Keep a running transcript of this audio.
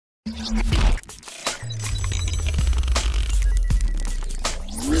Hi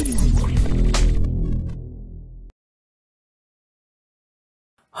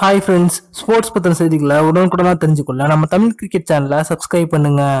friends, sports பத்தின செய்திகளை உடனுக்குடனா தெரிஞ்சுக்கொள்ள நம்ம தமிழ் கிரிக்கெட் சேனலை சப்ஸ்கிரைப்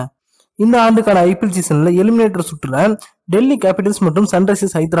பண்ணுங்க. இந்த ஆண்டுக்கான ஐபிஎல் சீசன்ல எலிமினேட்டர் சுற்றுல டெல்லி கேபிட்டல்ஸ் மற்றும்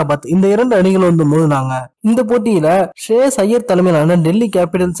சன்ரைசர்ஸ் ஹைதராபாத் இந்த இரண்டு அணிகள் வந்து மோதினாங்க. இந்த போட்டியில ஸ்ரேயஸ் ஐயர் தலைமையிலான டெல்லி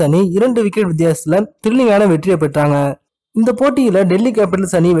கேபிட்டல்ஸ் அணி 2 விக்கெட் வித்தியாசத்துல த்ரில்லிங்கான வெற்றியை பெற்றாங்க. இந்த போட்டியில டெல்லி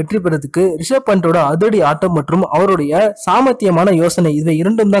கேபிட்டல்ஸ் அணி வெற்றி பெறதுக்கு ரிஷப் பண்டோட அதிரடி ஆட்டம் மற்றும் அவருடைய சாமர்த்தியமான யோசனை இவை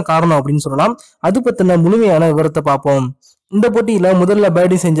இரண்டும் தான் காரணம் அப்படின்னு சொல்லலாம். அது பத்தின முழுமையான விவரத்தை பார்ப்போம். இந்த போட்டியில முதல்ல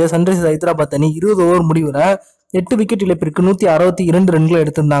பேட்டிங் செஞ்ச சன்ரைசர்ஸ் ஹைதராபாத் அணி 20 ஓவர் முடிவுல 8 விக்கெட் இழப்பிற்கு 162 ரன்களை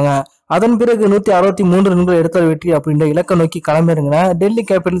எடுத்திருந்தாங்க. அதன் பிறகு 163 ரன்கள் எடுத்த வெற்றி அப்படின்ற இலக்கை நோக்கி களமிறங்கின டெல்லி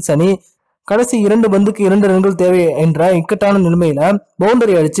கேபிட்டல்ஸ் அணி கடைசி 2 பந்துக்கு 2 ரன்கள் தேவை என்ற இக்கட்டான நிலைமையில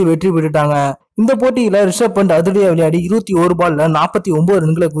பவுண்டரி அடிச்சு வெற்றி பெற்றுட்டாங்க. இந்த போட்டியில ரிஷப் பண்ட் அதிரடியா விளையாடி 21 பால்ல 49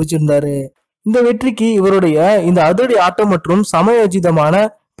 ரன்களை குவிச்சிருந்தாரு. இந்த வெற்றிக்கு இவருடைய இந்த அதிரடி ஆட்டம் மற்றும் சமயோஜிதமான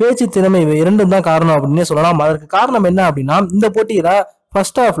பேச்சு திறமை இவை இரண்டும் தான் காரணம் அப்படின்னு சொல்லலாம். அதற்கு காரணம் என்ன அப்படின்னா, இந்த போட்டியில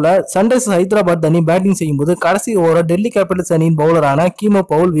ஃபர்ஸ்ட் ஹாஃப்ல சன்ரைசர்ஸ் ஹைதராபாத் அணி பேட்டிங் செய்யும் போது கடைசி ஓவர டெல்லி கேபிட்டல்ஸ் அணியின் பவுலரான கீமோ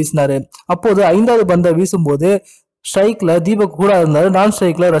பவுல் வீசினாரு. அப்போது 5வது பந்தை வீசும்போது ஸ்ட்ரைக்ல தீபக் கூட இருந்தாரு, நான்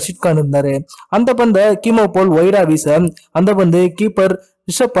ஸ்ட்ரைக்ல ரஷீத் கான் இருந்தாரு. அந்த பந்தை கீமோ பவுல் ஒய்டா வீச அந்த பந்து கீப்பர்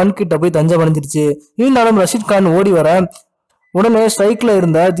ரிஷப் பண்ட் கிட்ட போய் தஞ்சம் அடைஞ்சிருச்சு. இருந்தாலும் ரஷீத் கான் ஓடி வர உடனே ஸ்ட்ரைக்ல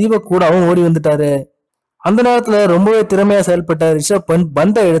இருந்த தீபக் கூடவும் ஓடி வந்துட்டாரு. அந்த நேரத்துல ரொம்பவே திறமையா செயல்பட்ட ரிஷப் பண்ட்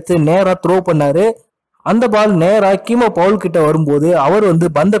பந்தை எடுத்து நேரா த்ரோ பண்ணாரு. அந்த பால் நேரா கீமோ பவுல் கிட்ட வரும்போது அவர்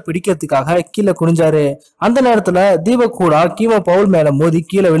பந்தை பிடிக்கிறதுக்காக கீழே குனிஞ்சாரு. அந்த நேரத்துல தீபக் கூட கீமோ பவுல் மேல மோதி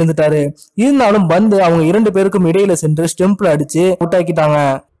கீழே விழுந்துட்டாரு. இருந்தாலும் பந்து அவங்க 2 பேருக்கும் இடையில சென்று ஸ்டெம்ப்ல அடிச்சு அவுட் ஆக்கிட்டாங்க.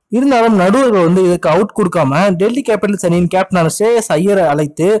 இருந்தாலும் நடுவர்கள் இதுக்கு அவுட் கொடுக்காம டெல்லி கேபிட்டல்ஸ் அணியின் கேப்டனான ஸ்ரேயஸ் ஐயரை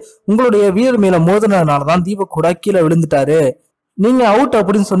அழைத்து, உங்களுடைய வீரர் மேல மோதினதுனாலதான் தீபக் கூட கீழே விழுந்துட்டாரு, நீங்க அவுட்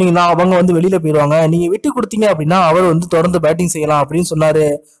அப்படின்னு சொன்னீங்கன்னா அவங்க வெளியில போயிடுவாங்க, நீங்க விட்டு கொடுத்தீங்க அப்படின்னா அவர் தொடர்ந்து பேட்டிங் செய்யலாம் அப்படின்னு சொன்னாரு.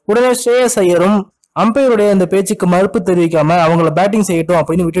 உடனே ஸ்ரேயஸ் ஐயரும் அம்பையருடைய அந்த பேச்சுக்கு மறுப்பு தெரிவிக்காம அவங்கள பேட்டிங் செய்யட்டும்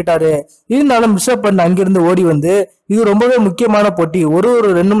அப்படின்னு விட்டுட்டாரு. இருந்தாலும் ரிஷப் பண்ட் அங்கிருந்து ஓடி இது ரொம்பவே முக்கியமான போட்டி, ஒரு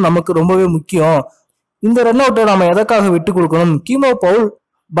ரன்னும் நமக்கு ரொம்பவே முக்கியம், இந்த ரன் அவுட்டை நாம எதற்காக விட்டு கொடுக்கணும், கீமோ பவுல்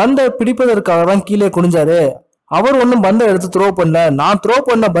பந்தை பிடிப்பதற்காக தான் கீழே குனிஞ்சாரு, அவர் ஒன்னும் பந்தை எடுத்து த்ரோ பண்ணல, நான் த்ரோ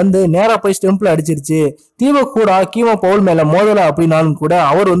பண்ண பந்து நேரா போய் ஸ்டெம்ப்ல அடிச்சிருச்சு, தீபக் கூட கீமோ பவுல் மேல மோதல அப்படின்னாலும் கூட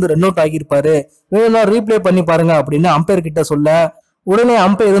அவர் ரன் அவுட் ஆகியிருப்பாரு, வேணும்னா ரீப்ளே பண்ணி பாருங்க அப்படின்னு அம்பையர் கிட்ட சொல்ல, உடனே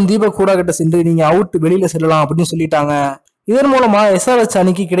அம்பையரும் தீபக் கூட கிட்ட சென்று நீங்க அவுட் வெளியில செல்லலாம் அப்படின்னு சொல்லிட்டாங்க. இதன் மூலமா SRH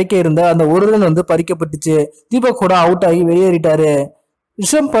அணிக்கு கிடைக்க இருந்த அந்த ஒரு ரன் பறிக்கப்பட்டுச்சு. தீபக் கூட அவுட் ஆகி வெளியேறிட்டாரு.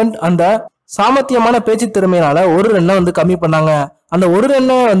 ரிஷப் பண்ட் அந்த சாமர்த்தியமான பேச்சு திறமையினால ஒரு ரன்னை கம்மி பண்ணாங்க. அந்த ஒரு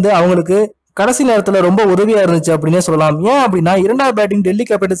ரன்னை அவங்களுக்கு கடைசி நேரத்துல ரொம்ப உதவியா இருந்துச்சு அப்படின்னே சொல்லலாம். ஏன் அப்படின்னா, 2வது பேட்டிங் டெல்லி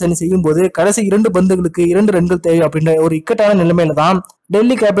கேபிட்டல்ஸ் அணி செய்யும் போது கடைசி 2 பந்துகளுக்கு 2 ரன்கள் தேவை அப்படின்ற ஒரு இக்கட்டான நிலைமையில தான்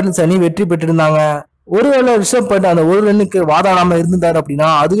டெல்லி கேபிட்டல்ஸ் அணி வெற்றி பெற்றிருந்தாங்க. ஒருவேளை ரிஷப் பண்ட் அந்த ஒரு ரன்னுக்கு வாதாடாம இருந்தாரு அப்படின்னா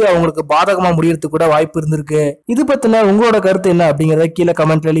அதுவே அவங்களுக்கு பாதகமா முடியறதுக்கு கூட வாய்ப்பு இருந்திருக்கு. இது பத்தின உங்களோட கருத்து என்ன அப்படிங்கறத கீழே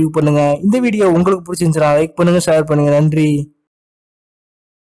கமெண்ட்ல லீவ் பண்ணுங்க. இந்த வீடியோ உங்களுக்கு பிடிச்சிருந்துச்சுன்னா லைக் பண்ணுங்க, ஷேர் பண்ணுங்க. நன்றி.